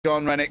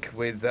John Renwick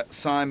with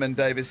Simon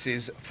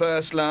Davis's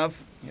First Love.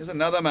 Here's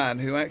another man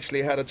who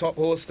actually had a top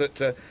horse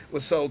that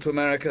was sold to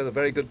America, the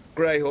very good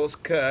grey horse,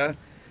 Kerr.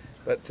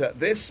 But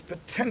this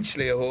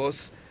potentially a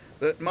horse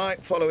that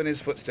might follow in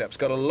his footsteps.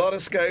 Got a lot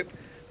of scope,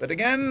 but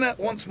again,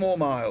 wants more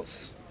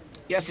miles.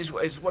 Yes, he's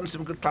won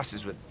some good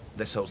classes with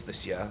this horse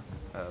this year.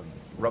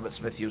 Robert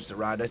Smith used to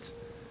ride it,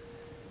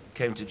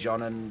 came to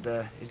John,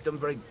 and he's done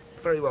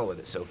very well with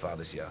it so far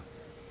this year.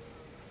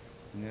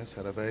 Yes,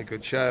 had a very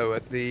good show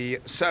at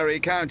the Surrey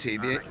County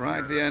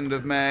right at the end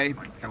of May.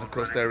 And of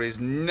course there is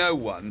no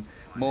one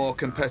more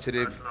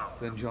competitive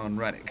than John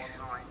Renwick.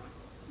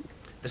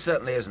 There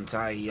certainly isn't.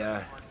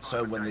 I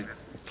saw him win the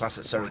class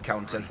at Surrey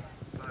County,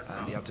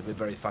 and he had to be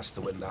very fast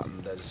to win that,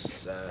 and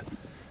there's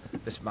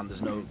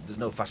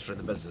no faster in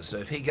the business. So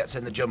if he gets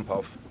in the jump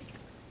off,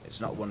 it's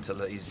not one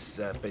till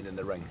he's been in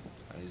the ring.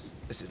 And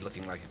this is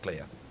looking like a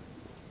clear.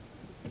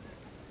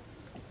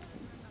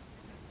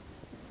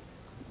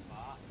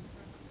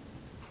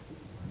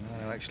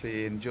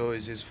 Actually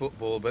enjoys his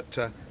football, but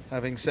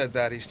having said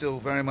that, he still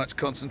very much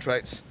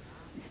concentrates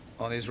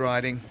on his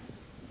riding.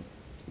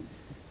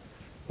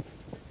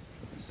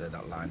 Say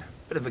that line,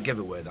 bit of a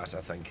giveaway that,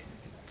 I think.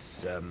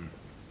 It's could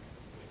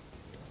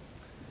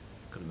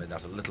have made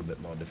that a little bit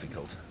more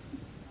difficult.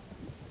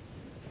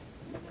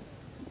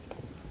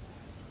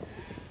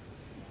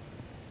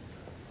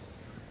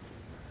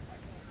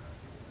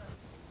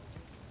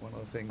 One of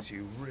the things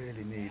you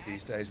really need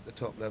these days at the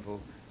top level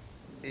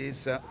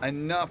is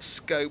enough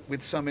scope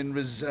with some in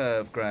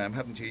reserve, Graham,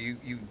 haven't you?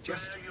 You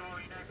just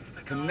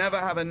can never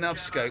have enough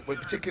scope,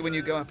 particularly when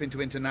you go up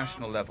into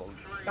international level.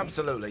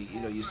 Absolutely. You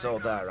know, you saw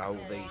there how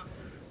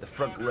the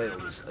front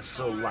rails are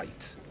so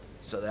light,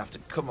 so they have to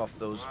come off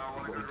those,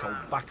 what we call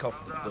back off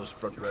those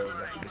front rails.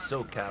 They have to be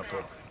so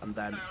careful and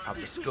then have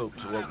the scope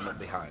to open up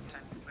behind.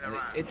 And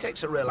it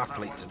takes a real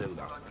athlete to do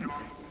that.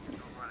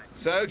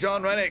 So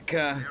John Renwick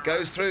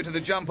goes through to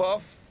the jump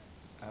off,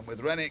 and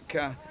with Renwick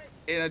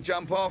in a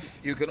jump off,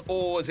 you can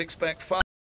always expect fun.